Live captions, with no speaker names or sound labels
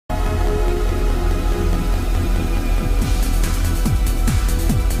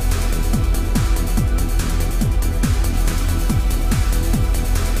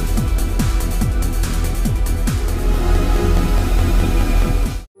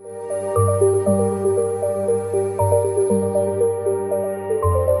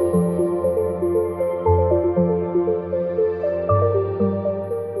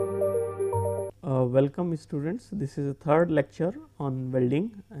Welcome students, this is the third lecture on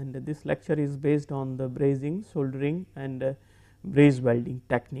welding, and this lecture is based on the brazing, soldering and braze welding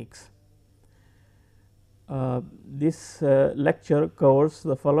techniques. This lecture covers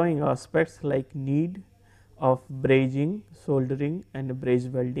the following aspects like need of brazing, soldering and braze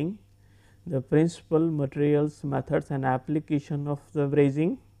welding, the principal, materials, methods and application of the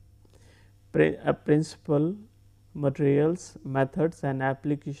brazing, principal, materials, methods and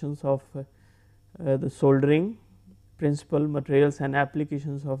applications of the soldering, principal, materials and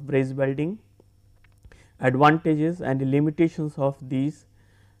applications of braze welding, advantages and limitations of these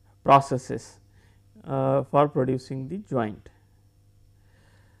processes for producing the joint.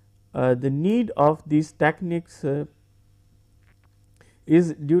 The need of these techniques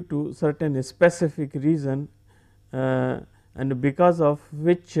is due to certain specific reason and because of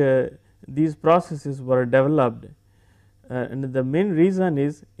which these processes were developed. And the main reason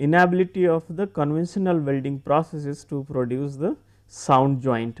is inability of the conventional welding processes to produce the sound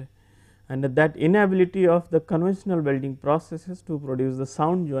joint, and that inability of the conventional welding processes to produce the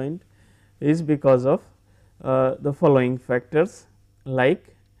sound joint is because of the following factors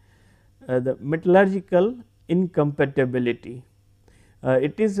like the metallurgical incompatibility.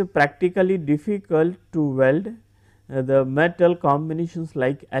 It is practically difficult to weld the metal combinations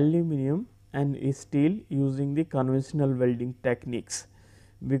like aluminum and steel using the conventional welding techniques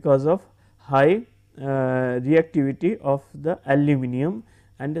because of high reactivity of the aluminum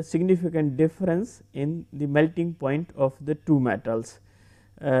and a significant difference in the melting point of the two metals.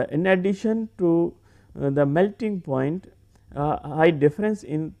 In addition to the melting point, high difference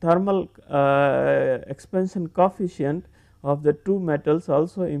in thermal expansion coefficient of the two metals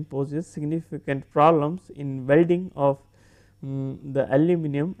also imposes significant problems in welding of the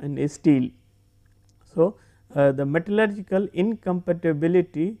aluminum and steel. So, the metallurgical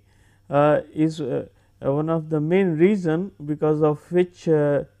incompatibility is one of the main reason because of which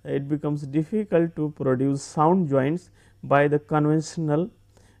it becomes difficult to produce sound joints by the conventional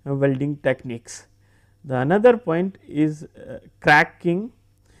welding techniques. The another point is cracking.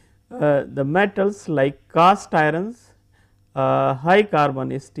 The metals like cast irons, high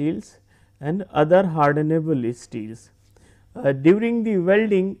carbon steels and other hardenable steels. During the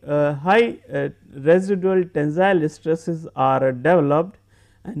welding, high residual tensile stresses are developed,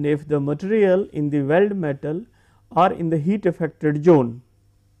 and if the material in the weld metal or in the heat affected zone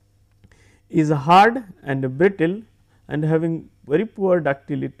is hard and brittle and having very poor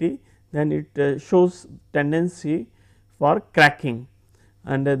ductility, then it shows tendency for cracking,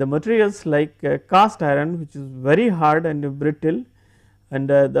 and the materials like cast iron, which is very hard and brittle, and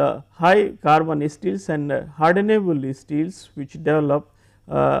the high carbon steels and hardenable steels which develop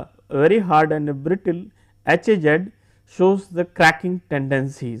very hard and brittle HZ shows the cracking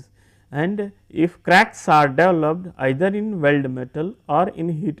tendencies, and if cracks are developed either in weld metal or in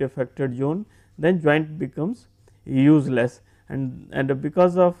heat affected zone, then joint becomes useless, and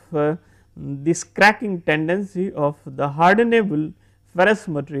because of this cracking tendency of the hardenable ferrous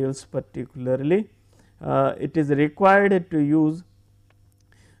materials particularly, it is required to use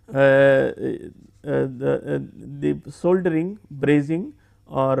the soldering, brazing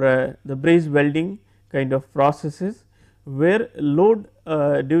or the braze welding kind of processes, where load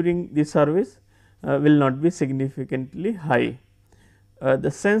during the service will not be significantly high. The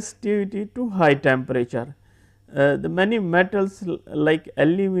sensitivity to high temperature. The many metals like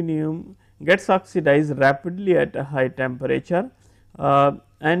aluminum gets oxidized rapidly at a high temperature,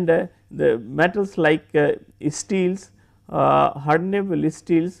 and the metals like steels, hardenable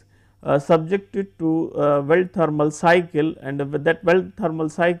steels subjected to weld thermal cycle, and that weld thermal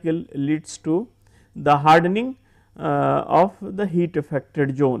cycle leads to the hardening of the heat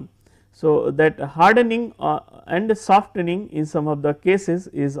affected zone. So, that hardening and softening in some of the cases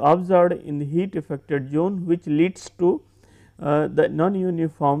is observed in the heat affected zone, which leads to the non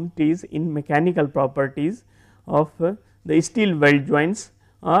uniformities in mechanical properties of the steel weld joints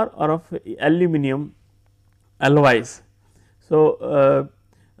or of aluminum alloys. So,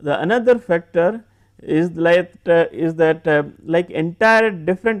 the another factor is like like entire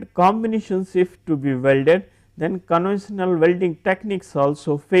different combinations if to be welded, then conventional welding techniques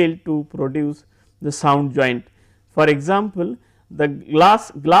also fail to produce the sound joint. For example, the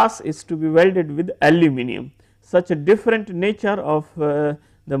glass is to be welded with aluminum. Such a different nature of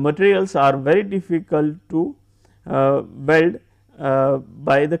the materials are very difficult to weld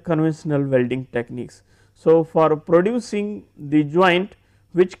by the conventional welding techniques. So, for producing the joint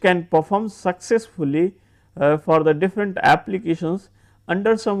which can perform successfully for the different applications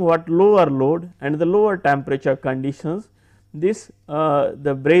under somewhat lower load and the lower temperature conditions, this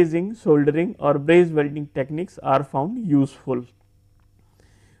the brazing, soldering or braze welding techniques are found useful.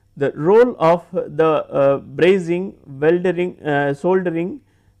 The role of the brazing, soldering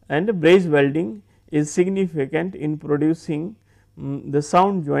and braze welding is significant in producing the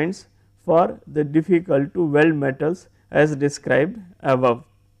sound joints for the difficult to weld metals as described above.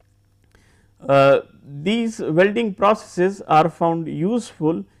 These welding processes are found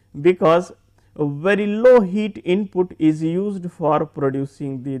useful because a very low heat input is used for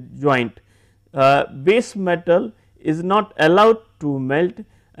producing the joint. Base metal is not allowed to melt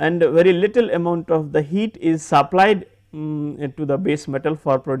and very little amount of the heat is supplied to the base metal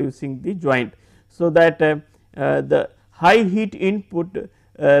for producing the joint. So, that the high heat input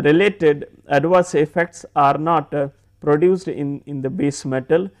related adverse effects are not produced in the base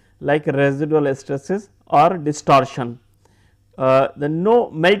metal, like residual stresses or distortion. The no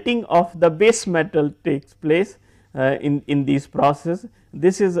melting of the base metal takes place in this process.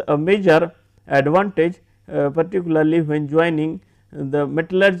 This is a major advantage particularly when joining the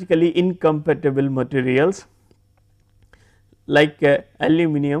metallurgically incompatible materials like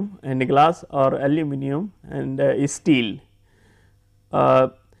aluminum and glass or aluminum and steel.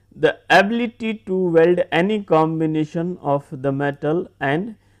 The ability to weld any combination of the metal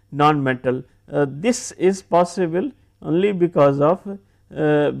and non-metal, this is possible only because of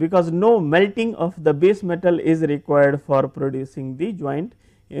because no melting of the base metal is required for producing the joint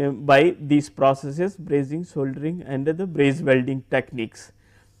by these processes, brazing, soldering and the braze welding techniques.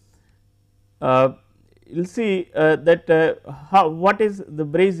 You will see that what is the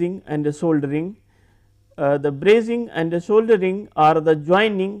brazing and the soldering. The brazing and the soldering are the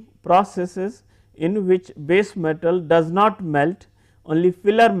joining processes in which base metal does not melt, only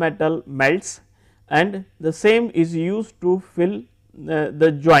filler metal melts, and the same is used to fill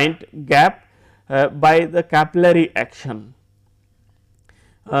the joint gap by the capillary action.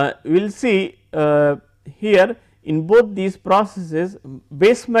 We will see here in both these processes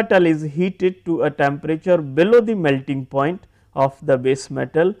base metal is heated to a temperature below the melting point of the base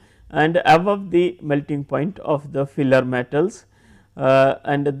metal and above the melting point of the filler metals,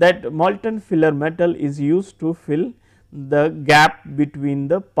 and that molten filler metal is used to fill the gap between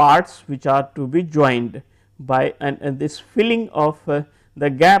the parts which are to be joined by, and this filling of the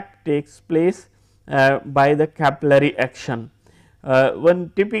gap takes place by the capillary action.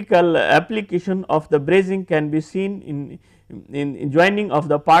 One typical application of the brazing can be seen in joining of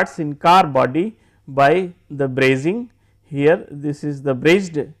the parts in car body by the brazing. Here this is the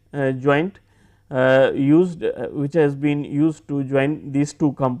brazed joint used which has been used to join these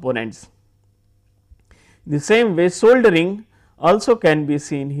two components. The same way soldering also can be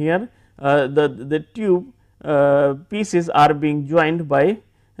seen here. The tube pieces are being joined by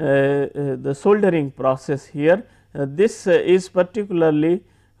the soldering process here. This is particularly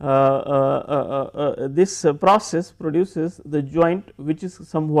this process produces the joint which is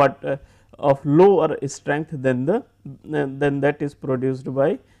somewhat of lower strength than that is produced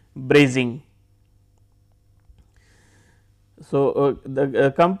by brazing. So,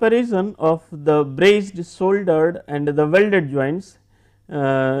 the comparison of the brazed, soldered and the welded joints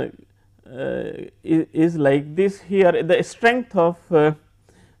is like this. Here the strength of the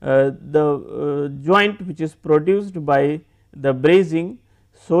joint which is produced by the brazing,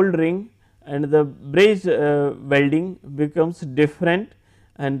 soldering and the braze welding becomes different,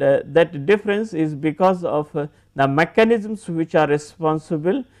 and that difference is because of the mechanisms which are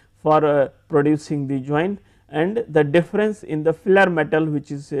responsible for producing the joint and the difference in the filler metal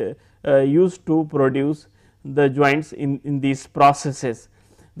which is used to produce the joints in these processes.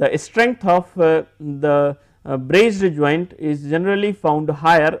 The strength of the brazed joint is generally found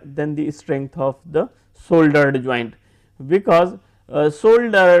higher than the strength of the soldered joint, because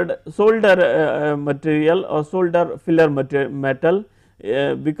solder material or solder filler metal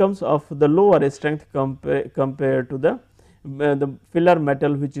becomes of the lower strength compared to the filler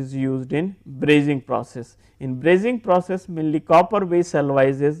metal which is used in brazing process. In brazing process mainly copper base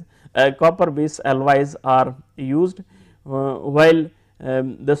alloys are used, while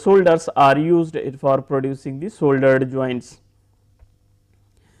the solders are used for producing the soldered joints.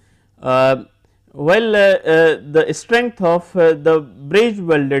 While the strength of the braze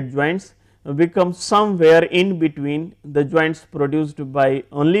welded joints becomes somewhere in between the joints produced by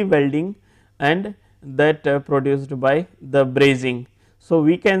only welding and that produced by the brazing. So,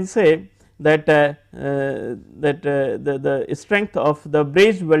 we can say that the strength of the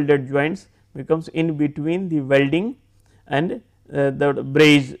braze welded joints becomes in between the welding and the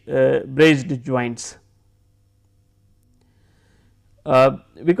brazed joints,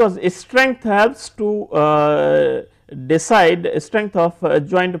 because strength helps to decide strength of a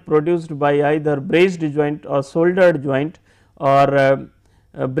joint produced by either brazed joint or soldered joint or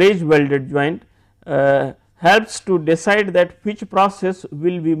braze welded joint helps to decide that which process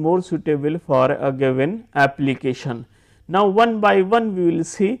will be more suitable for a given application. Now, one by one we will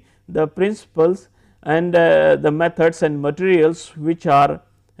see the principles and the methods and materials which are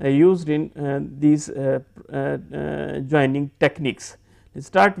used in these joining techniques. Let us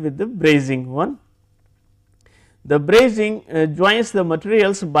start with the brazing one. The brazing joins the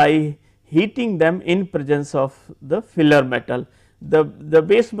materials by heating them in presence of the filler metal. The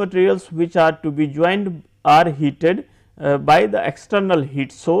base materials which are to be joined are heated by the external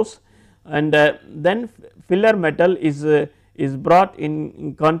heat source, and then filler metal is brought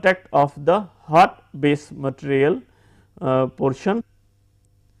in contact of the hot base material portion.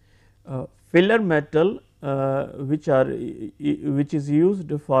 Filler metal which is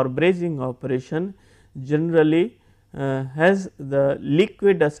used for brazing operation generally has the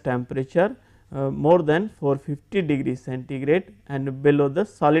liquidous temperature more than 450 degrees centigrade and below the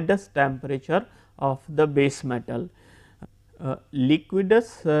solidus temperature of the base metal.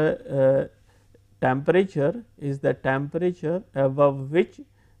 Liquidous temperature is the temperature above which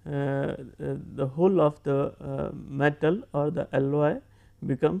the whole of the metal or the alloy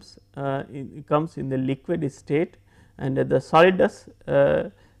comes in the liquid state, and the solidus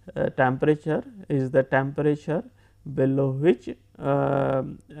temperature is the temperature below which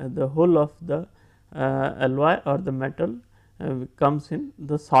the whole of the alloy or the metal comes in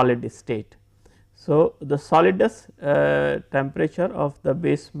the solid state. So, the solidus temperature of the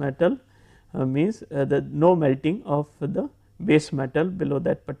base metal means the no melting of the base metal below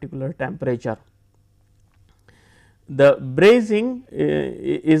that particular temperature. The brazing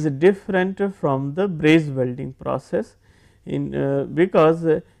is different from the braze welding process because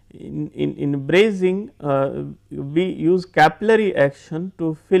in brazing we use capillary action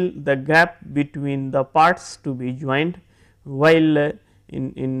to fill the gap between the parts to be joined, while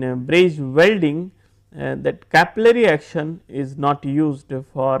in braze welding that capillary action is not used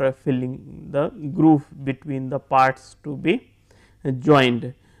for filling the groove between the parts to be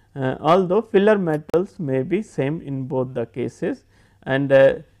joined. Although filler metals may be same in both the cases, and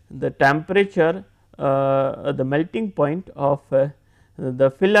the temperature the melting point of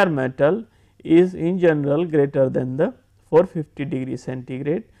the filler metal is in general greater than the 450 degree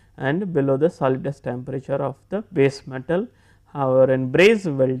centigrade and below the solidus temperature of the base metal. However, in braze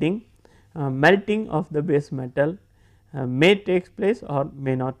welding melting of the base metal may take place or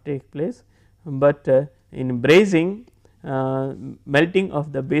may not take place, but in brazing melting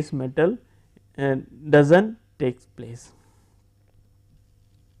of the base metal does not take place.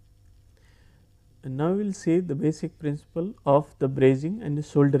 And now we will see the basic principle of the brazing and the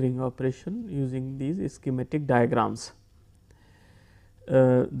soldering operation using these schematic diagrams.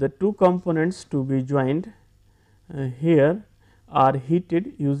 The two components to be joined here are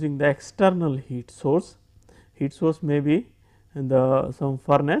heated using the external heat source. Heat source may be the some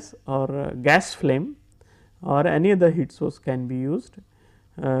furnace or gas flame or any other heat source can be used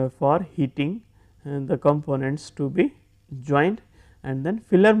for heating the components to be joined, and then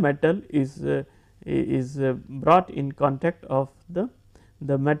filler metal is brought in contact of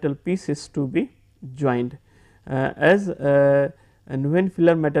the metal pieces to be joined. And when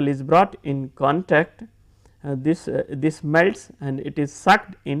filler metal is brought in contact, this melts and it is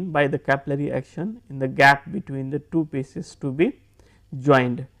sucked in by the capillary action in the gap between the two pieces to be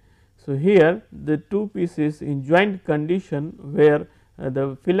joined. So, here the two pieces in joint condition where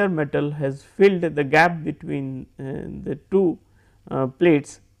the filler metal has filled the gap between the two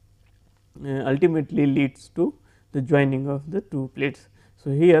plates ultimately leads to the joining of the two plates.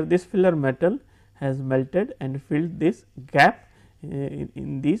 So, here this filler metal has melted and filled this gap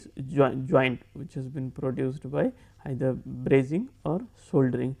in this joint which has been produced by either brazing or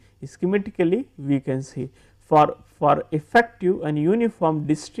soldering. Schematically we can see for effective and uniform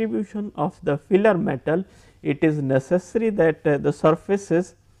distribution of the filler metal, it is necessary that the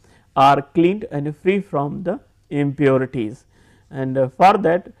surfaces are cleaned and free from the impurities, and for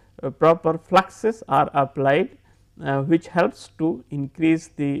that proper fluxes are applied which helps to increase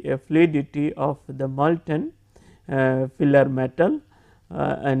the fluidity of the molten filler metal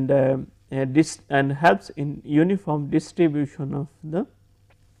and helps in uniform distribution of the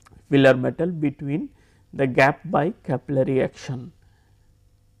filler metal between the gap by capillary action.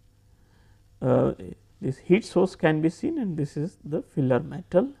 This heat source can be seen, and this is the filler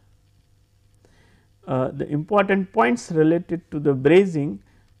metal. The important points related to the brazing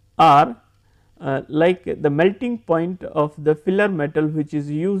are like the melting point of the filler metal which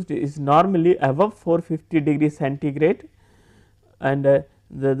is used is normally above 450 degree centigrade, and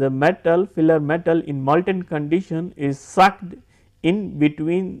the metal filler metal in molten condition is sucked in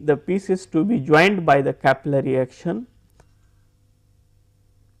between the pieces to be joined by the capillary action.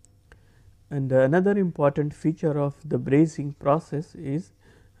 And another important feature of the brazing process is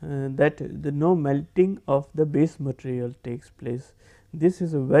that the no melting of the base material takes place. This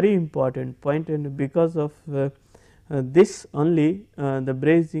is a very important point, and because of this only the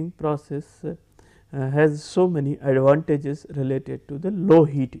brazing process has so many advantages related to the low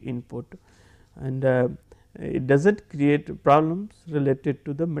heat input, and it does not create problems related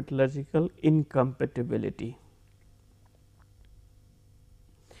to the metallurgical incompatibility.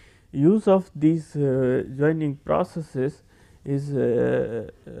 Use of these joining processes is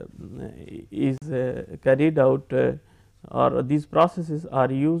carried out or these processes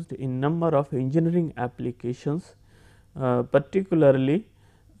are used in number of engineering applications, particularly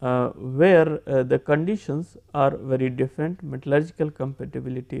where the conditions are very different. Metallurgical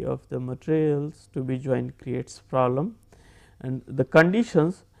compatibility of the materials to be joined creates problem, and the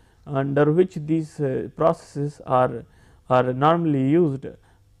conditions under which these processes are normally used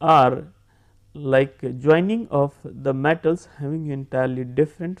are like joining of the metals having entirely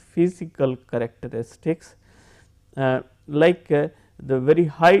different physical characteristics, like the very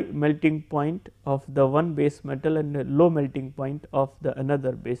high melting point of the one base metal and a low melting point of the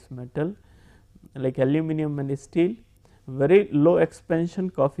another base metal, like aluminum and steel, very low expansion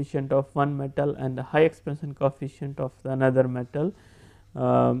coefficient of one metal and a high expansion coefficient of the another metal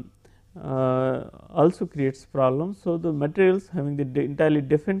also creates problems. So, the materials having the entirely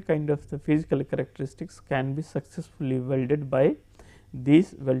different kind of the physical characteristics can be successfully welded by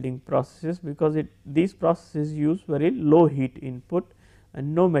these welding processes, because these processes use very low heat input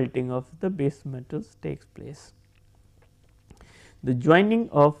and no melting of the base metals takes place. The joining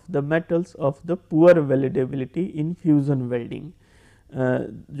of the metals of the poor weldability in fusion welding.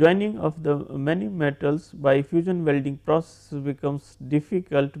 Joining of the many metals by fusion welding process becomes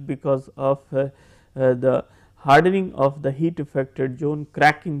difficult because of the hardening of the heat affected zone,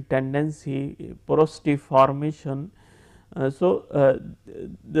 cracking tendency, porosity formation.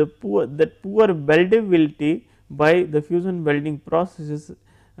 The poor weldability by the fusion welding processes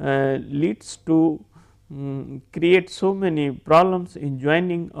leads to create so many problems in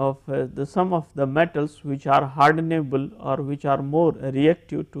joining of the some of the metals which are hardenable or which are more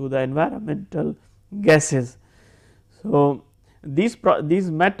reactive to the environmental gases. So, these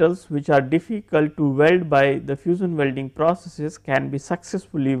metals which are difficult to weld by the fusion welding processes can be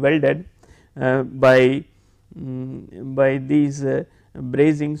successfully welded by these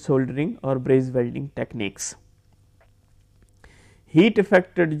brazing, soldering or braze welding techniques. Heat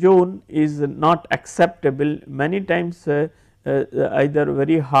affected zone is not acceptable. Many times either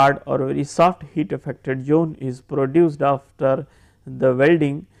very hard or very soft heat affected zone is produced after the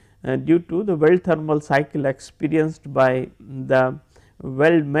welding due to the weld thermal cycle experienced by the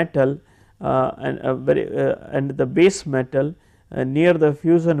weld metal and the base metal near the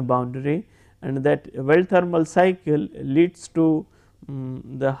fusion boundary, and that weld thermal cycle leads to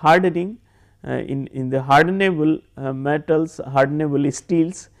the hardening in the hardenable metals, hardenable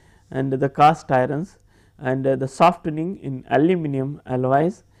steels and the cast irons, and the softening in aluminum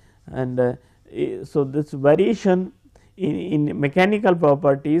alloys. And so, this variation in mechanical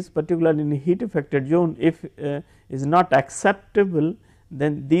properties, particularly in heat affected zone, if is not acceptable,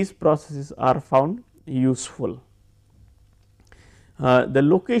 then these processes are found useful. The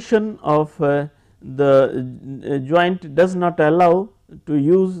location of the joint does not allow to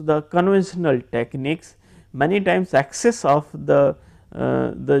use the conventional techniques. Many times access of the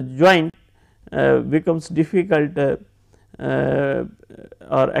joint becomes difficult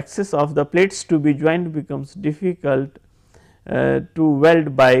or access of the plates to be joined becomes difficult to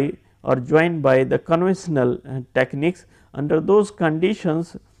weld by or join by the conventional techniques. Under those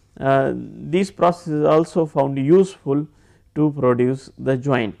conditions, these processes are also found useful to produce the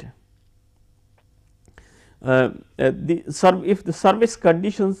joint. If the service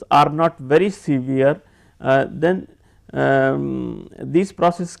conditions are not very severe, then these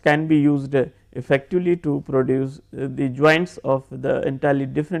processes can be used effectively to produce the joints of the entirely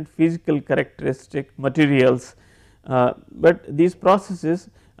different physical characteristic materials, but these processes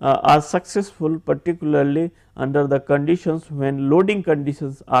are successful particularly under the conditions when loading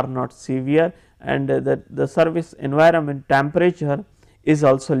conditions are not severe and that the service environment temperature is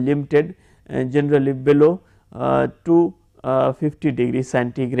also limited, generally below 50 degree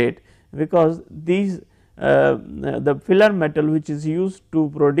centigrade, because these the filler metal which is used to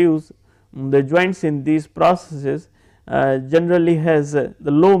produce the joints in these processes generally has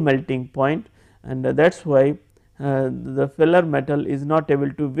the low melting point, and that is why the filler metal is not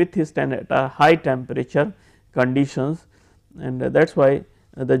able to withstand at a high temperature conditions, and that is why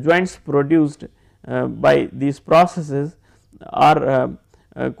the joints produced by these processes are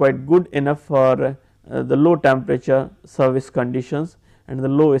quite good enough for the low temperature service conditions and the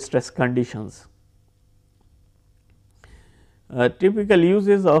low stress conditions. Typical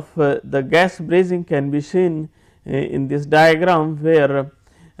uses of the gas brazing can be seen in this diagram, where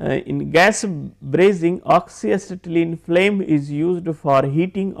in gas brazing oxyacetylene flame is used for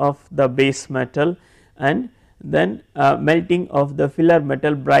heating of the base metal and then melting of the filler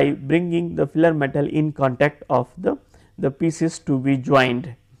metal by bringing the filler metal in contact of the pieces to be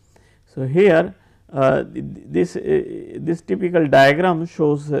joined. So, here this typical diagram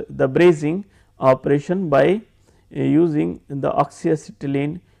shows the brazing operation by using the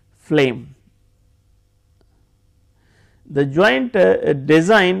oxyacetylene flame. The joint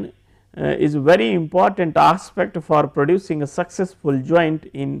design is very important aspect for producing a successful joint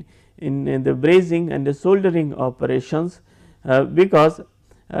in the brazing and the soldering operations, because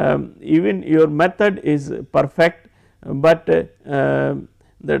even your method is perfect, but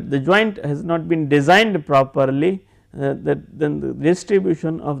the joint has not been designed properly, then the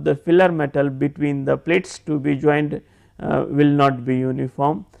distribution of the filler metal between the plates to be joined will not be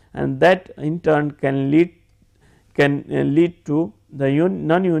uniform, and that in turn can lead to the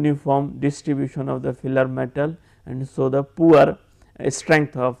non-uniform distribution of the filler metal, and so the poor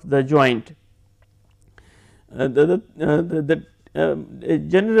strength of the joint.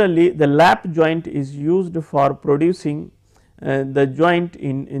 Generally the lap joint is used for producing the joint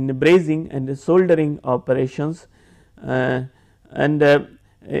in the brazing and the soldering operations, and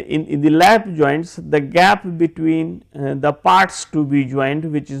in the lap joints the gap between the parts to be joined,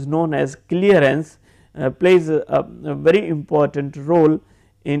 which is known as clearance, plays a very important role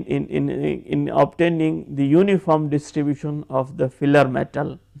in obtaining the uniform distribution of the filler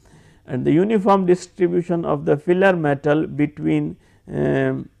metal, and the uniform distribution of the filler metal between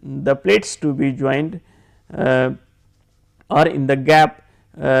the plates to be joined or in the gap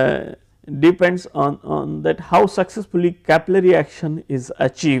depends on that how successfully capillary action is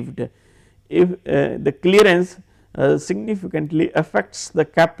achieved. If the clearance significantly affects the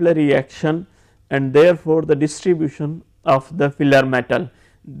capillary action and therefore, the distribution of the filler metal,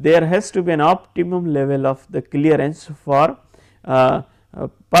 there has to be an optimum level of the clearance for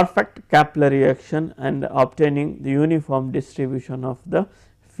perfect capillary action and obtaining the uniform distribution of the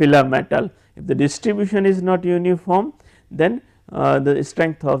filler metal. If the distribution is not uniform, then the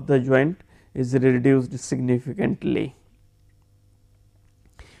strength of the joint is reduced significantly.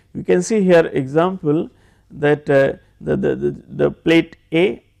 You can see here example that the plate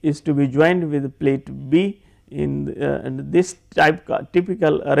A is to be joined with plate B and this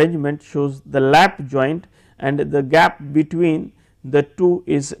typical arrangement shows the lap joint, and the gap between the two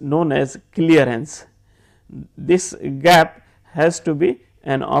is known as clearance. This gap has to be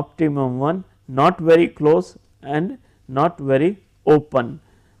an optimum one, not very close and not very open,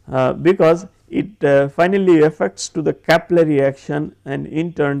 because it finally affects to the capillary action and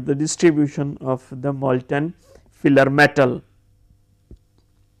in turn the distribution of the molten filler metal.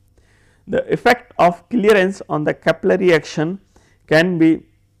 The effect of clearance on the capillary action can be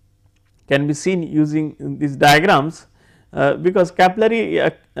seen using these diagrams, because capillary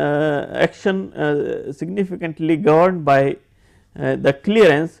action significantly governed by the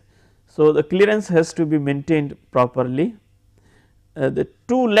clearance. So, the clearance has to be maintained properly. The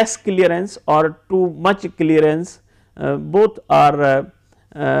too less clearance or too much clearance both are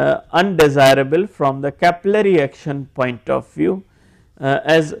undesirable from the capillary action point of view,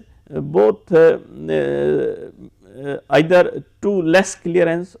 as both either too less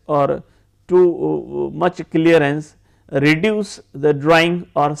clearance or too much clearance reduce the drawing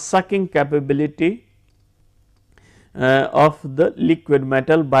or sucking capability of the liquid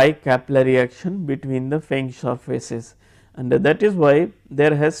metal by capillary action between the flange surfaces, and that is why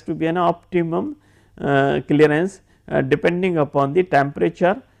there has to be an optimum clearance depending upon the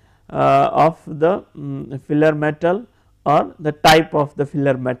temperature of the filler metal or the type of the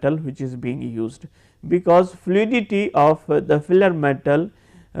filler metal which is being used, because fluidity of the filler metal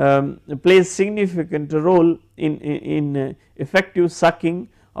plays significant role in effective sucking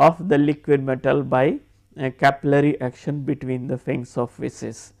of the liquid metal by capillary action between the flange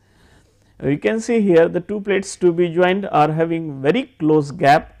surfaces. You can see here the two plates to be joined are having very close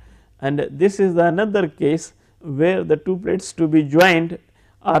gap, and this is another case where the two plates to be joined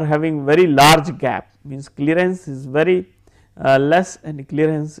are having very large gap, means clearance is very less and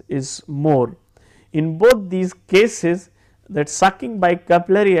clearance is more. In both these cases, that sucking by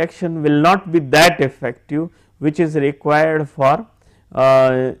capillary action will not be that effective, which is required for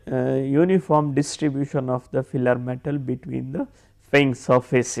uniform distribution of the filler metal between the fairing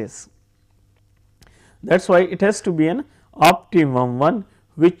surfaces. That is why it has to be an optimum one,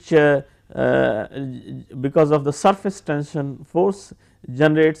 which because of the surface tension force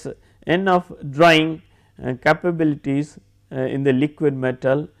generates enough drying capabilities in the liquid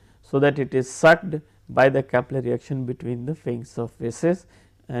metal, so that it is sucked by the capillary action between the fairing surfaces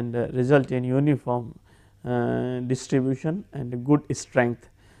and result in uniform distribution and good strength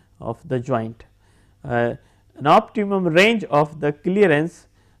of the joint. An optimum range of the clearance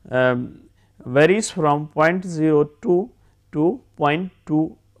varies from 0.02 to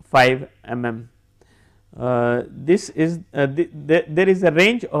 0.25 mm. This is there is a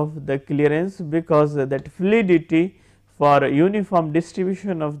range of the clearance, because that fluidity for uniform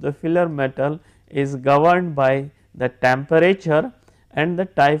distribution of the filler metal is governed by the temperature and the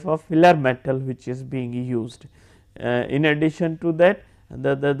type of filler metal which is being used. In addition to that,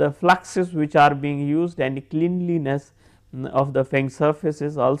 the fluxes which are being used and cleanliness of the fairing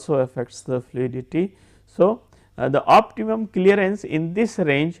surfaces also affects the fluidity. So, the optimum clearance in this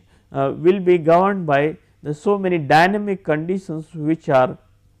range will be governed by the so many dynamic conditions which are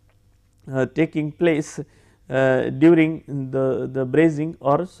taking place during the brazing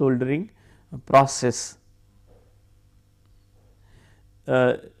or soldering process.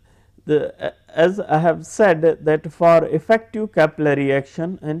 As I have said, that for effective capillary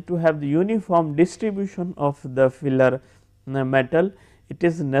action and to have the uniform distribution of the filler metal, it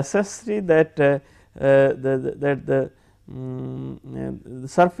is necessary that the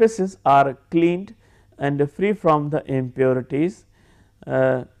surfaces are cleaned and free from the impurities,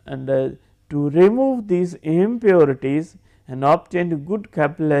 and to remove these impurities and obtain good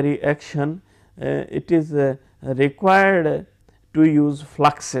capillary action, it is required to use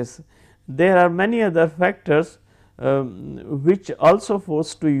fluxes. There are many other factors which also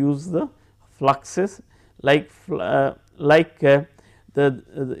force to use the fluxes, like if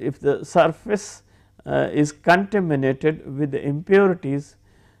the surface is contaminated with the impurities,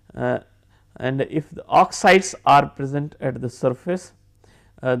 and if the oxides are present at the surface,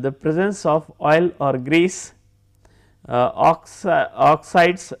 the presence of oil or grease,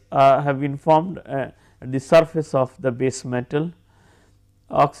 oxides have been formed at the surface of the base metal,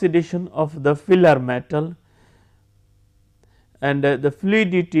 oxidation of the filler metal, and the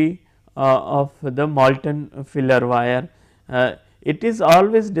fluidity of the molten filler wire. It is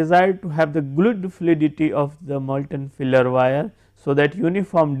always desired to have the good fluidity of the molten filler wire, so that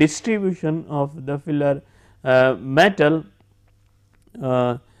uniform distribution of the filler metal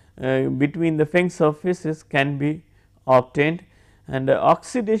between the fairing surfaces can be obtained, and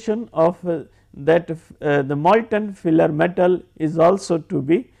oxidation of the molten filler metal is also to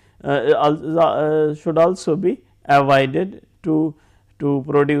be should also be avoided to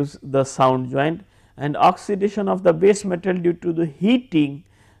produce the sound joint, and oxidation of the base metal due to the heating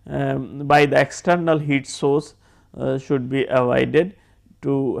by the external heat source should be avoided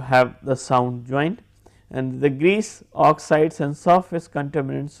to have the sound joint, and the grease, oxides and surface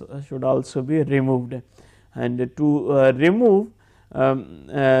contaminants should also be removed. And to remove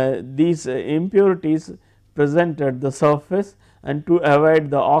these impurities present at the surface, and to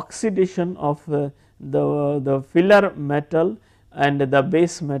avoid the oxidation of the filler metal and the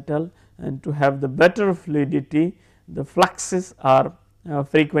base metal, and to have the better fluidity, the fluxes are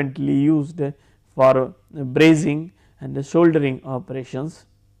frequently used for brazing and soldering operations.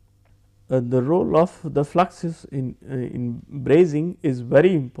 The role of the fluxes in brazing is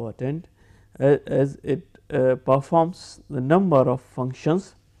very important, as it performs the number of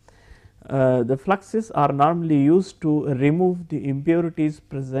functions. The fluxes are normally used to remove the impurities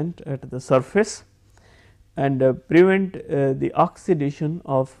present at the surface and prevent the oxidation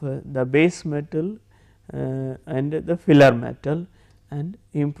of the base metal and the filler metal, and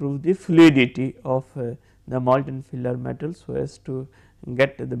improve the fluidity of the molten filler metal, so as to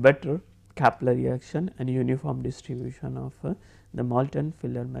get the better capillary action and uniform distribution of the molten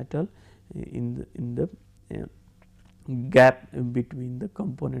filler metal in the gap between the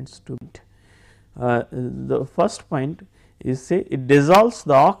components to meet. The first point is, say, it dissolves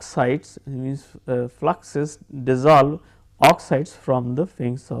the oxides, means fluxes dissolve oxides from the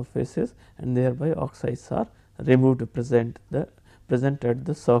fairing surfaces, and thereby oxides are removed present at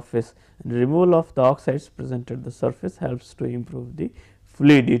the surface, and removal of the oxides present at the surface helps to improve the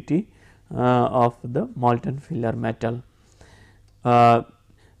fluidity of the molten filler metal.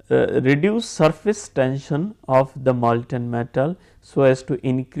 reduce surface tension of the molten metal so as to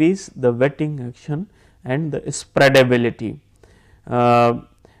increase the wetting action and the spreadability.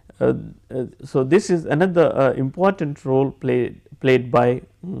 So, this is another important role played by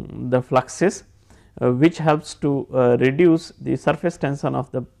the fluxes, which helps to reduce the surface tension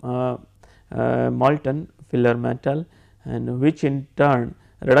of the molten filler metal, and which in turn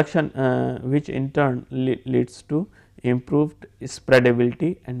leads to improved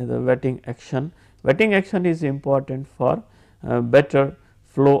spreadability and the wetting action. Wetting action is important for better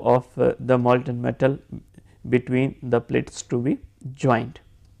flow of the molten metal between the plates to be joined.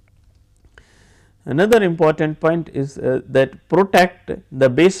 Another important point is that protect the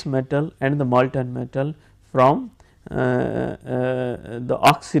base metal and the molten metal from the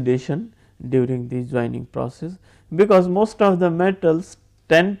oxidation during the joining process, because most of the metals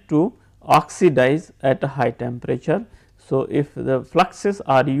tend to oxidize at a high temperature. So, if the fluxes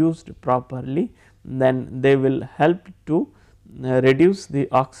are used properly, then they will help to reduce the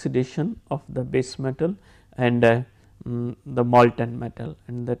oxidation of the base metal and the molten metal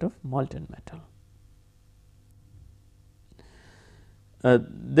and that of molten metal.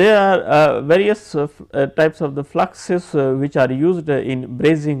 There are various types of the fluxes which are used in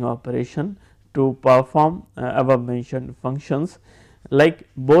brazing operation to perform above mentioned functions, like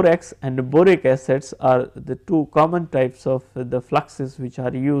borax and boric acids are the two common types of the fluxes which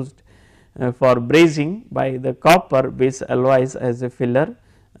are used for brazing by the copper base alloys as a filler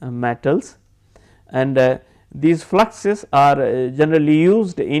metals, and these fluxes are generally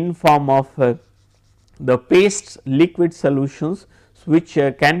used in form of the paste liquid solutions, which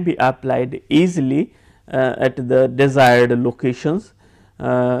can be applied easily at the desired locations,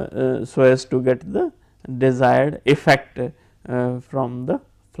 so as to get the desired effect from the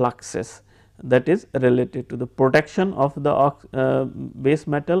fluxes, that is related to the protection of the base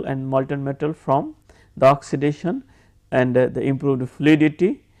metal and molten metal from the oxidation, and the improved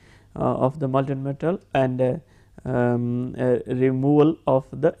fluidity of the molten metal, and removal of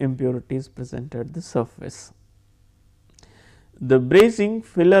the impurities present at the surface. The brazing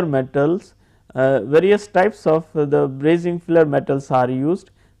filler metals, various types of the brazing filler metals are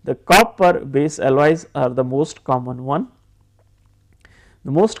used. The copper base alloys are the most common one. The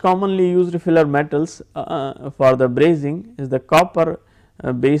most commonly used filler metals for the brazing is the copper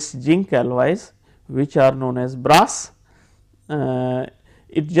base zinc alloys, which are known as brass.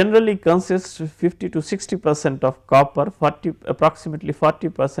 It generally consists 50 to 60% of copper, approximately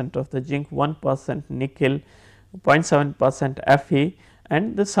 40% of the zinc, 1% nickel, 0.7% Fe,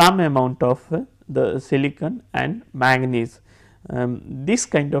 and the some amount of the silicon and manganese. This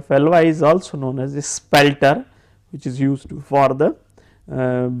kind of alloy is also known as a spelter, which is used for the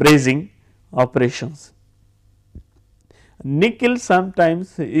brazing operations. Nickel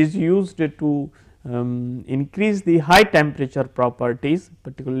sometimes is used to increase the high temperature properties,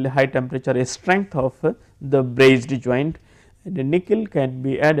 particularly high temperature strength of the brazed joint, and the nickel can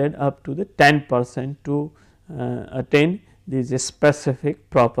be added up to the 10% to attain these specific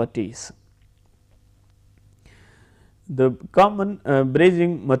properties. The common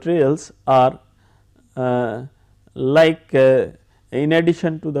brazing materials are like in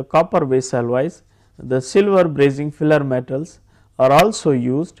addition to the copper base alloys, the silver brazing filler metals are also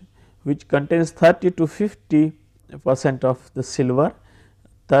used, which contains 30 to 50% of the silver,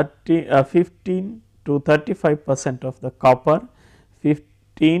 15 to 35% of the copper,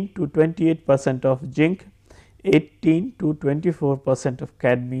 15 to 28% of zinc, 18 to 24% of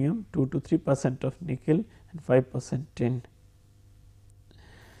cadmium, 2 to 3% of nickel, and 5% tin.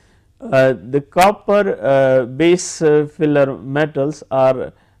 The copper base filler metals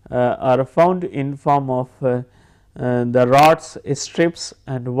are found in form of the rods, strips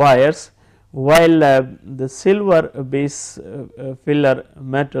and wires, while the silver base filler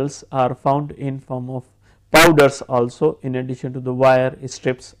metals are found in form of powders also, in addition to the wire,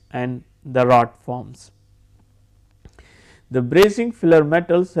 strips and the rod forms. The brazing filler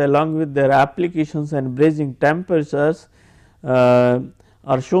metals, along with their applications and brazing temperatures,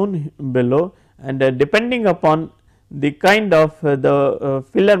 are shown below, and depending upon the kind of the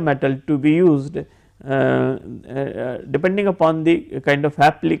filler metal to be used, depending upon the kind of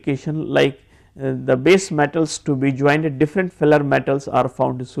application, like the base metals to be joined, different filler metals are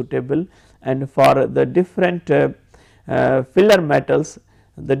found suitable, and for the different filler metals,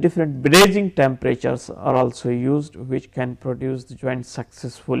 the different brazing temperatures are also used, which can produce the joint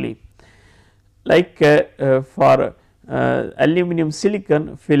successfully. Like for aluminum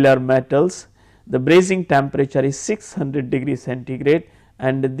silicon filler metals, the brazing temperature is 600 degree centigrade,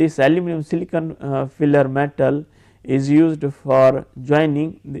 and this aluminum silicon filler metal is used for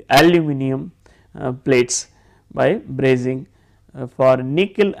joining the aluminum plates by brazing. For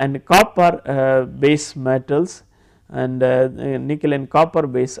nickel and copper base metals and nickel and copper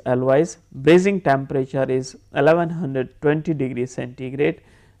base alloys, brazing temperature is 1120 degrees centigrade,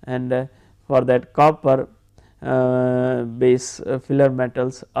 and for that copper base filler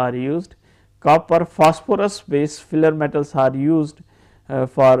metals are used. Copper phosphorus base filler metals are used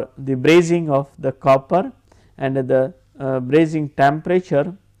for the brazing of the copper, and the brazing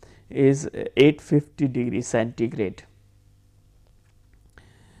temperature is 850 degrees centigrade.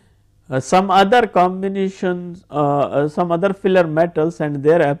 Some other combinations, some other filler metals and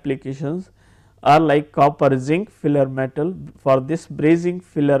their applications are like copper zinc filler metal. For this brazing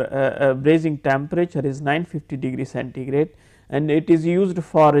brazing temperature is 950 degree centigrade, and it is used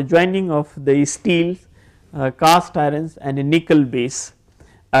for joining of the steels, cast irons and nickel base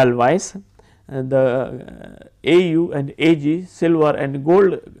alloys. The Au and Ag silver and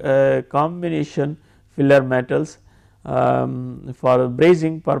gold combination filler metals for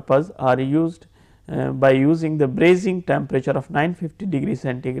brazing purpose are used by using the brazing temperature of 950 degree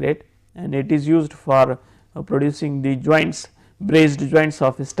centigrade, and it is used for producing the joints, brazed joints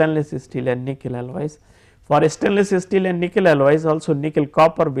of stainless steel and nickel alloys. For stainless steel and nickel alloys also nickel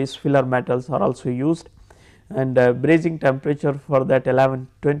copper based filler metals are also used, and brazing temperature for that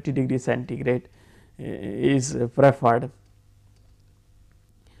 1120 degree centigrade is preferred.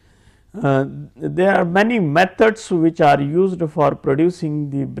 There are many methods which are used for producing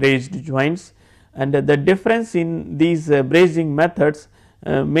the brazed joints, and the difference in these brazing methods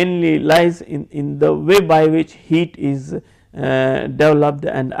mainly lies in the way by which heat is developed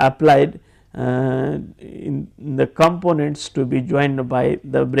and applied in the components to be joined by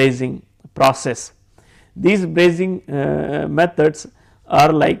the brazing process. These brazing methods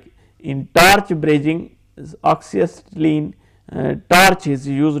are like in torch brazing, oxyacetylene torch is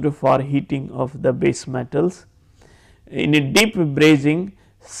used for heating of the base metals. In a deep brazing,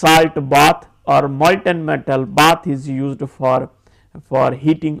 salt bath or molten metal bath is used for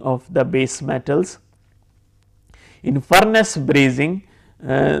heating of the base metals. In furnace brazing,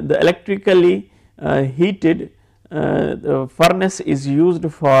 the electrically heated the furnace is used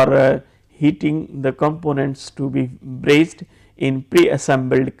for heating the components to be brazed in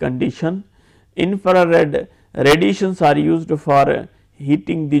pre-assembled condition. Infrared radiations are used for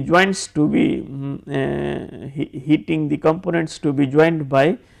heating the joints to be heating the components to be joined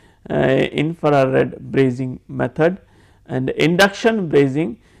by infrared brazing method. And induction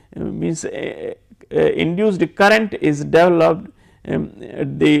brazing means induced current is developed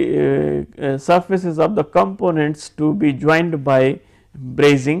at the surfaces of the components to be joined by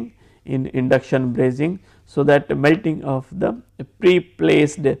brazing in induction brazing, so that melting of the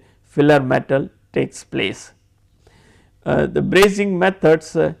pre-placed filler metal takes place. The brazing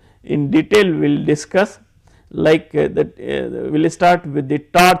methods in detail we will discuss, like that we will start with the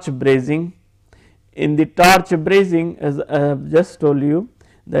torch brazing. In the torch brazing, as I have just told you,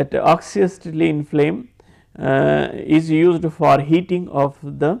 that oxyacetylene flame is used for heating of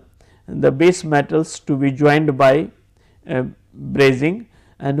the base metals to be joined by brazing,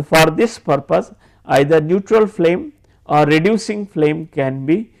 and for this purpose either neutral flame or reducing flame can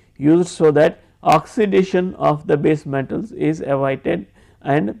be used, so that oxidation of the base metals is avoided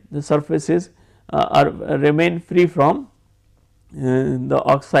and the surfaces remain free from the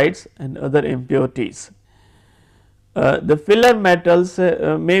oxides and other impurities. The filler metals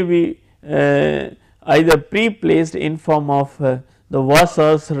may be either pre-placed in form of the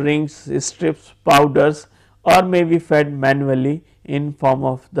washers, rings, strips, powders, or may be fed manually in form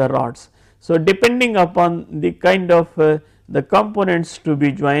of the rods. So, depending upon the kind of the components to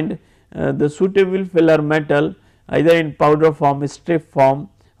be joined, the suitable filler metal either in powder form, strip form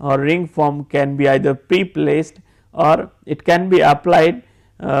or ring form can be either pre-placed or it can be applied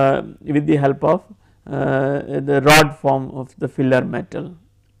with the help of the rod form of the filler metal.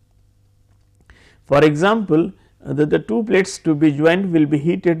 For example, the two plates to be joined will be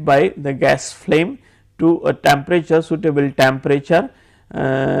heated by the gas flame to a temperature, suitable temperature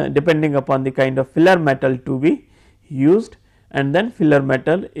depending upon the kind of filler metal to be used, and then filler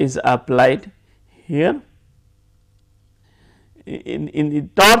metal is applied here. In the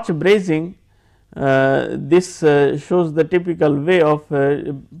torch brazing, this shows the typical way of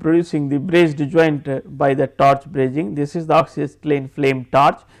producing the brazed joint by the torch brazing. This is the oxyacetylene flame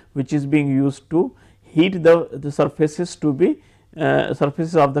torch, which is being used to heat the surfaces to be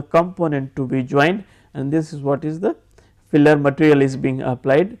surfaces of the component to be joined, and this is what is the filler material is being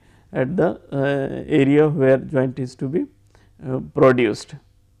applied at the area where joint is to be produced.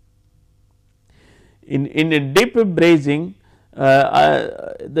 in a deep brazing,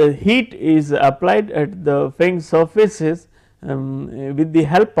 the heat is applied at the fanged surfaces with the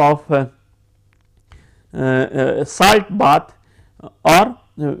help of salt bath or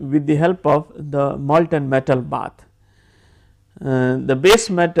with the help of the molten metal bath. The base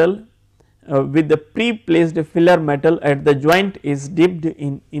metal with the pre-placed filler metal at the joint is dipped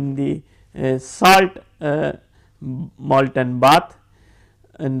in the salt molten bath,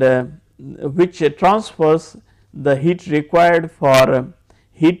 and which transfers the heat required for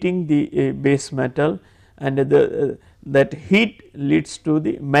heating the base metal, and that heat leads to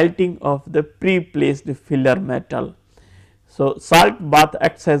the melting of the pre-placed filler metal. So, salt bath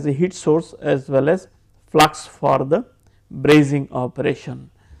acts as a heat source as well as flux for the brazing operation.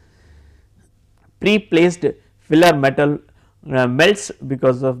 Pre-placed filler metal melts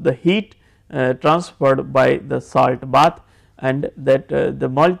because of the heat transferred by the salt bath, and that the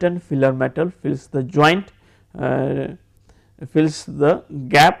molten filler metal fills the joint, fills the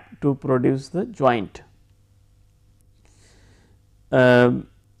gap to produce the joint.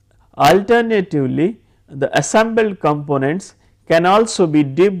 Alternatively, the assembled components can also be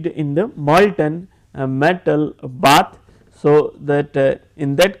dipped in the molten metal bath. So, that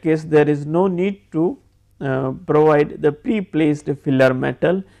in that case there is no need to provide the pre-placed filler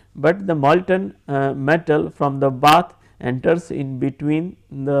metal, but the molten metal from the bath enters in between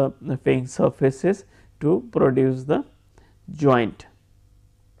the fanged surfaces to produce the joint,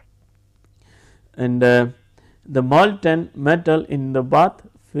 and the molten metal in the bath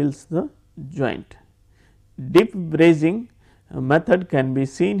fills the joint. Deep brazing method can be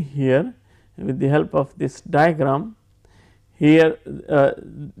seen here with the help of this diagram. Here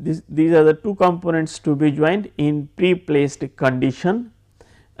these are the two components to be joined in pre-placed condition,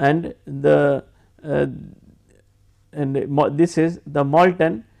 and the this is the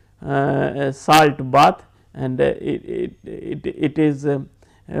molten salt bath, and it is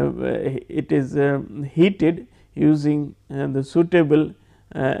heated using the suitable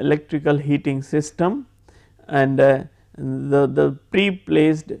electrical heating system, and the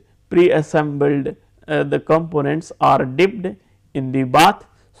pre-placed pre-assembled the components are dipped in the bath,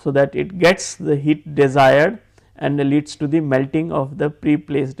 so that it gets the heat desired and leads to the melting of the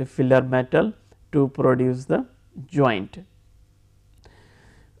pre-placed filler metal to produce the joint.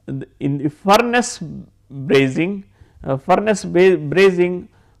 In the furnace brazing,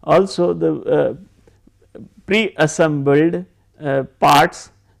 also the pre-assembled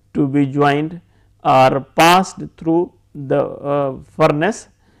parts to be joined are passed through the furnace.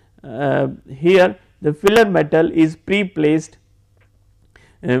 Here the filler metal is pre-placed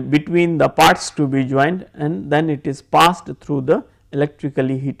between the parts to be joined, and then it is passed through the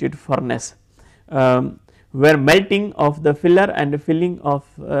electrically heated furnace, where melting of the filler and filling of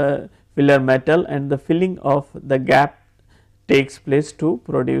filler metal and the filling of the gap takes place to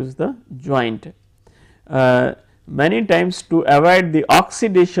produce the joint. Many times, to avoid the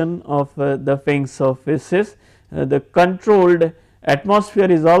oxidation of the fanged surfaces, the controlled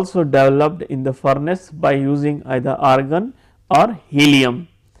atmosphere is also developed in the furnace by using either argon or helium.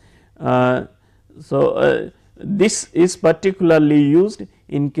 This is particularly used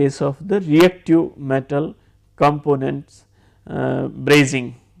in case of the reactive metal components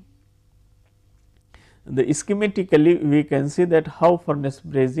brazing. Schematically we can see that how furnace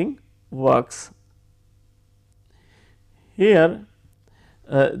brazing works. Here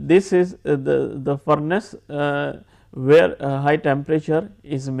this is the furnace where high temperature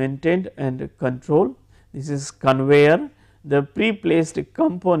is maintained and controlled. This is conveyor. The pre-placed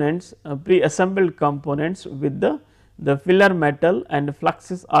components, pre-assembled components with the filler metal and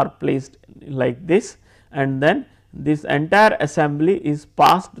fluxes are placed like this, and then this entire assembly is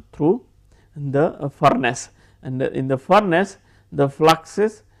passed through the furnace, and in the furnace the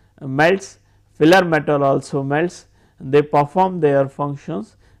fluxes melts, filler metal also melts, they perform their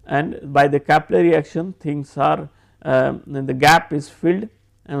functions, and by the capillary action things are the gap is filled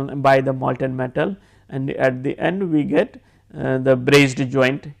by the molten metal, and at the end we get the brazed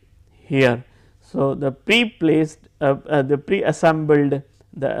joint here. So, the pre-placed the pre-assembled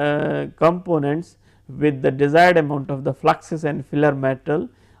the components with the desired amount of the fluxes and filler metal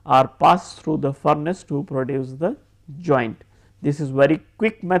are passed through the furnace to produce the joint. This is very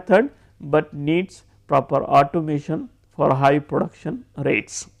quick method, but needs proper automation for high production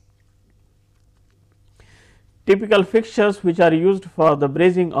rates. Typical fixtures which are used for the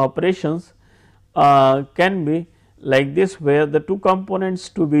brazing operations can be like this, where the two components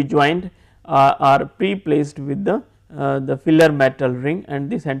to be joined are pre-placed with the filler metal ring, and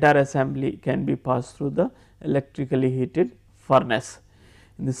this entire assembly can be passed through the electrically heated furnace.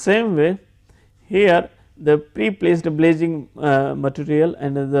 In the same way, Here the pre-placed blazing material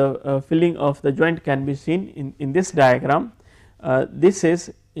and the filling of the joint can be seen in this diagram. This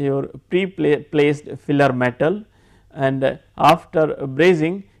is your pre-placed filler metal, and after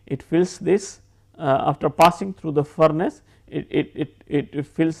brazing it fills this, after passing through the furnace it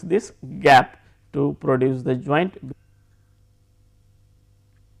fills this gap to produce the joint.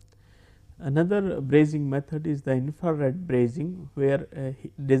 Another brazing method is the infrared brazing, where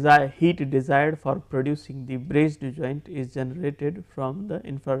heat desired for producing the brazed joint is generated from the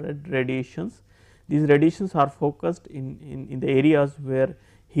infrared radiations. These radiations are focused in the areas where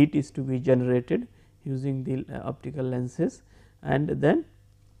heat is to be generated using the optical lenses, and then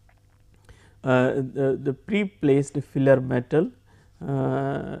the pre-placed filler metal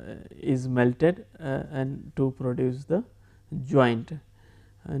is melted and to produce the joint,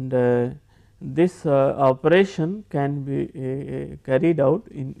 and this operation can be carried out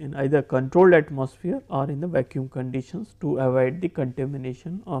in either controlled atmosphere or in the vacuum conditions to avoid the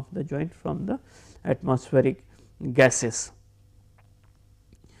contamination of the joint from the atmospheric gases.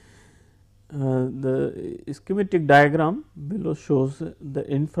 The schematic diagram below shows the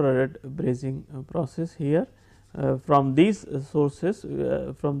infrared brazing process. Here from these sources,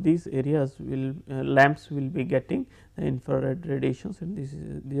 from these areas lamps will be getting the infrared radiations, and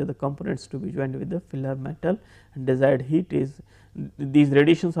these are the components to be joined with the filler metal, and desired heat is, these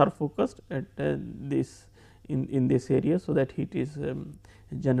radiations are focused at this in this area, so that heat is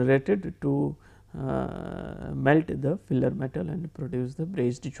generated to melt the filler metal and produce the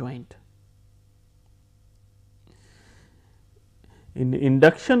brazed joint. In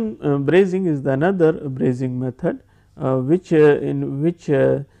induction brazing is the another brazing method, which in which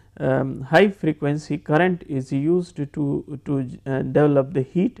high frequency current is used to develop the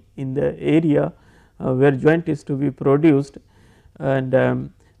heat in the area where joint is to be produced, and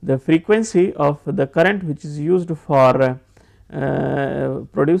the frequency of the current which is used for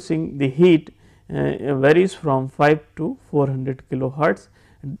producing the heat varies from 5 to 400 kilohertz.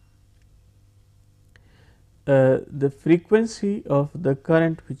 The frequency of the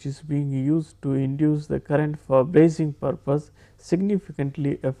current which is being used to induce the current for brazing purpose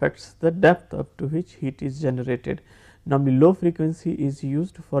significantly affects the depth up to which heat is generated. Normally low frequency is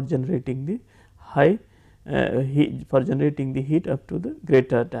used for generating the high heat, for generating the heat up to the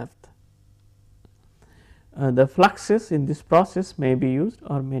greater depth. The fluxes in this process may be used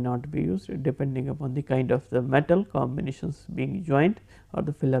or may not be used depending upon the kind of the metal combinations being joined or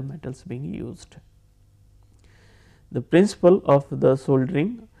the filler metals being used. The principle of the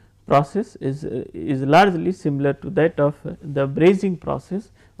soldering process is largely similar to that of the brazing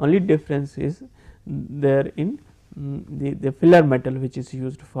process, only difference is there in the filler metal which is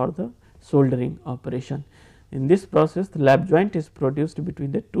used for the soldering operation. In this process the lap joint is produced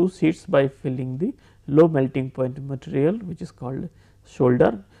between the two sheets by filling the low melting point material which is called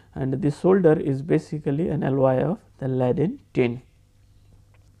solder, and this solder is basically an alloy of the lead and tin.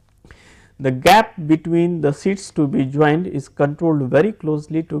 The gap between the sheets to be joined is controlled very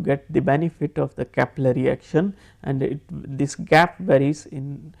closely to get the benefit of the capillary action, and this gap varies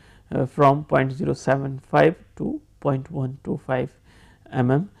in from 0.075 to 0.125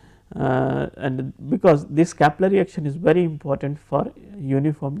 mm, and because this capillary action is very important for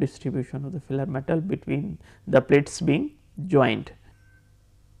uniform distribution of the filler metal between the plates being joined.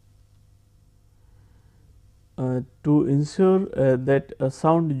 To ensure that a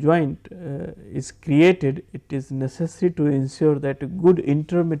sound joint is created, it is necessary to ensure that good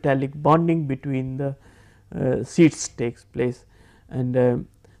intermetallic bonding between the sheets takes place, and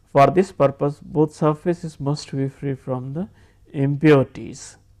for this purpose both surfaces must be free from the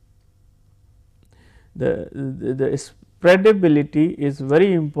impurities. The spreadability is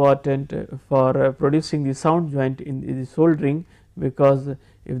very important for producing the sound joint in the soldering, because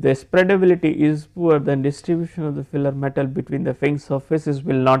if the spreadability is poor, then distribution of the filler metal between the fixed surfaces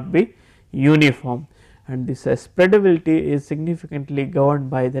will not be uniform, and this spreadability is significantly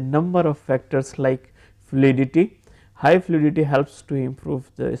governed by the number of factors like fluidity. High fluidity helps to improve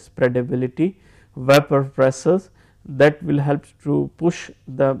the spreadability, vapor pressures that will help to push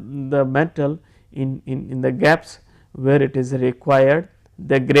the metal in the gaps where it is required.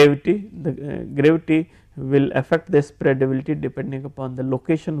 The gravity will affect the spreadability depending upon the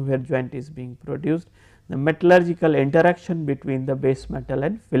location where joint is being produced. The metallurgical interaction between the base metal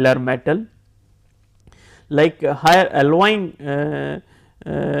and filler metal, like higher alloying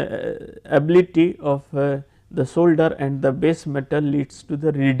ability of the solder and the base metal leads to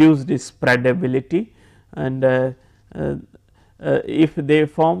the reduced spreadability, and if they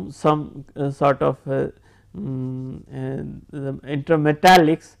form some sort of the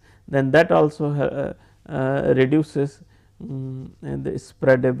intermetallics, then that also reduces the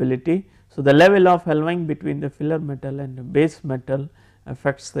spreadability. So, the level of alloying between the filler metal and the base metal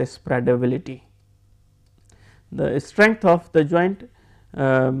affects the spreadability. The strength of the joint,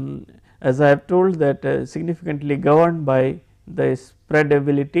 as I have told, that significantly governed by the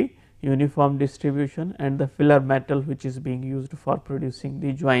spreadability, uniform distribution, and the filler metal which is being used for producing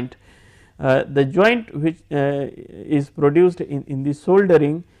the joint. The joint which is produced in the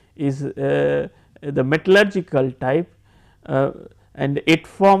soldering is the metallurgical type, and it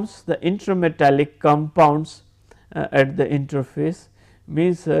forms the intermetallic compounds at the interface,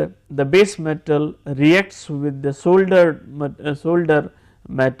 means the base metal reacts with the solder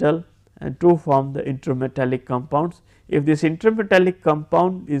metal and to form the intermetallic compounds. If this intermetallic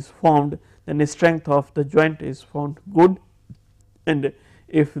compound is formed, then the strength of the joint is found good, and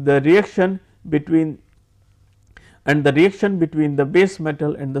if the reaction between the base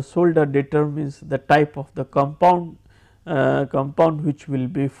metal and the solder determines the type of the compound which will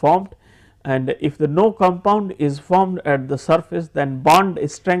be formed, and if the no compound is formed at the surface, then bond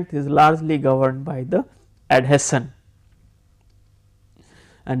strength is largely governed by the adhesion,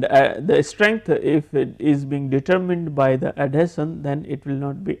 and the strength, if it is being determined by the adhesion, then it will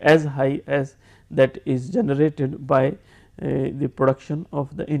not be as high as that is generated by the production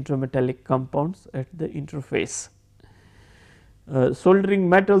of the intermetallic compounds at the interface. Soldering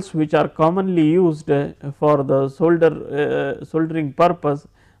metals which are commonly used for the soldering purpose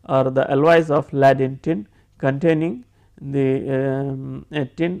are the alloys of lead and tin, containing the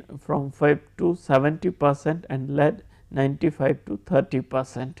tin from 5 to 70% and lead 95 to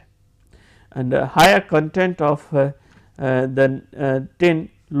 30%, and higher content of the tin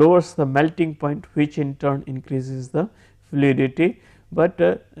lowers the melting point, which in turn increases the fluidity, but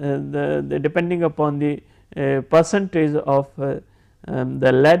depending upon the percentage of the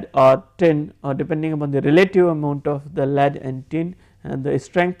lead or tin, or depending upon the relative amount of the lead and tin, and the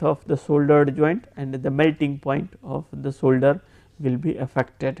strength of the soldered joint and the melting point of the solder will be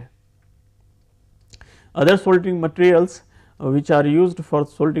affected. Other soldering materials which are used for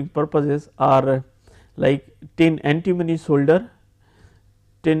soldering purposes are like tin antimony solder,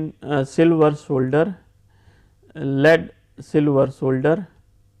 tin silver solder, lead silver solder,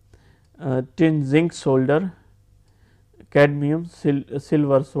 tin zinc solder, cadmium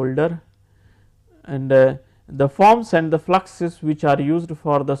silver solder, and the forms and the fluxes which are used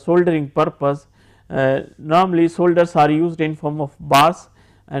for the soldering purpose. Normally solders are used in form of bars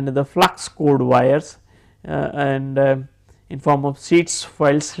and the flux cord wires, and in form of sheets,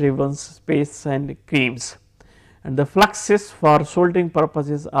 foils, ribbons, spaces and creams, and the fluxes for soldering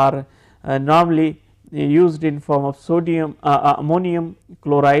purposes are normally used in form of sodium ammonium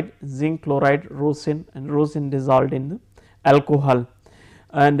chloride, zinc chloride, rosin, and rosin dissolved in the alcohol,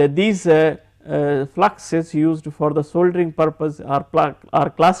 and these fluxes used for the soldering purpose are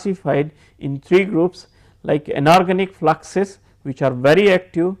classified in 3 groups, like inorganic fluxes which are very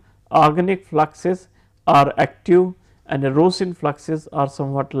active, organic fluxes are active, and rosin fluxes are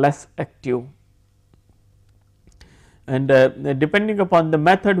somewhat less active. And depending upon the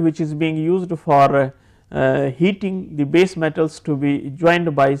method which is being used for heating the base metals to be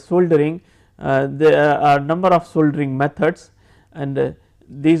joined by soldering, there are number of soldering methods, and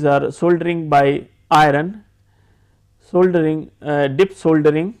these are soldering by iron, soldering, dip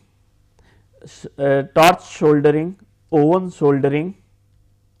soldering, torch soldering, oven soldering,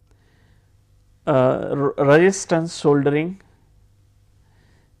 resistance soldering,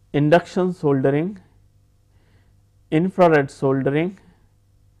 induction soldering, infrared soldering,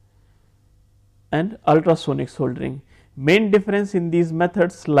 and ultrasonic soldering. Main difference in these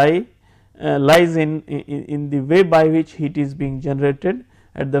methods lies in the way by which heat is being generated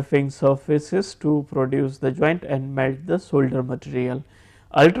at the fin surfaces to produce the joint and melt the solder material.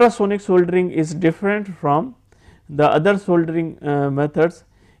 Ultrasonic soldering is different from the other soldering methods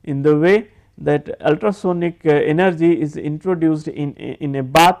in the way that ultrasonic energy is introduced in a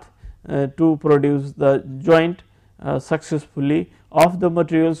bath to produce the joint successfully of the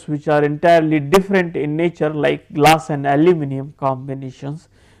materials which are entirely different in nature, like glass and aluminum combinations,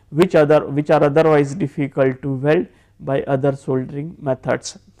 which are otherwise difficult to weld by other soldering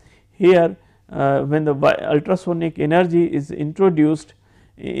methods. Here when the ultrasonic energy is introduced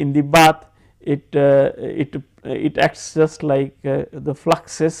in the bath, it acts just like the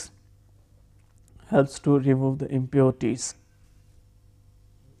fluxes, helps to remove the impurities.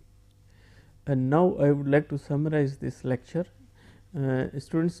 And now I would like to summarize this lecture.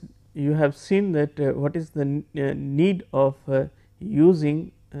 Students, you have seen that what is the need of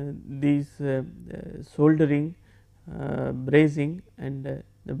using these soldering, brazing and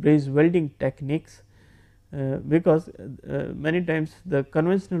the braze welding techniques, because many times the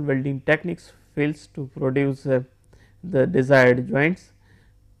conventional welding techniques fails to produce the desired joints,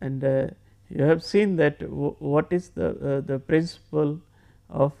 and you have seen that what is the principle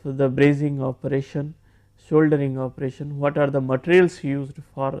of the brazing operation, soldering operation, what are the materials used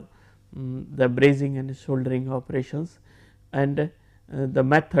for the brazing and soldering operations, and the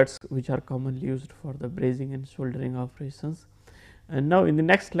methods which are commonly used for the brazing and soldering operations. And now in the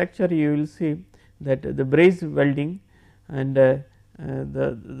next lecture you will see that the braze welding and the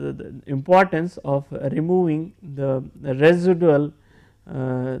importance of removing the residual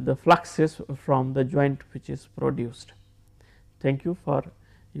the fluxes from the joint which is produced. Thank you for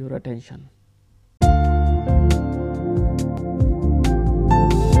your attention.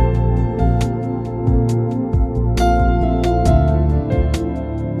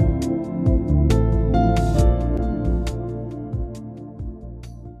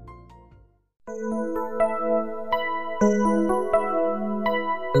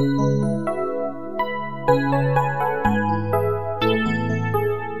 Thank you.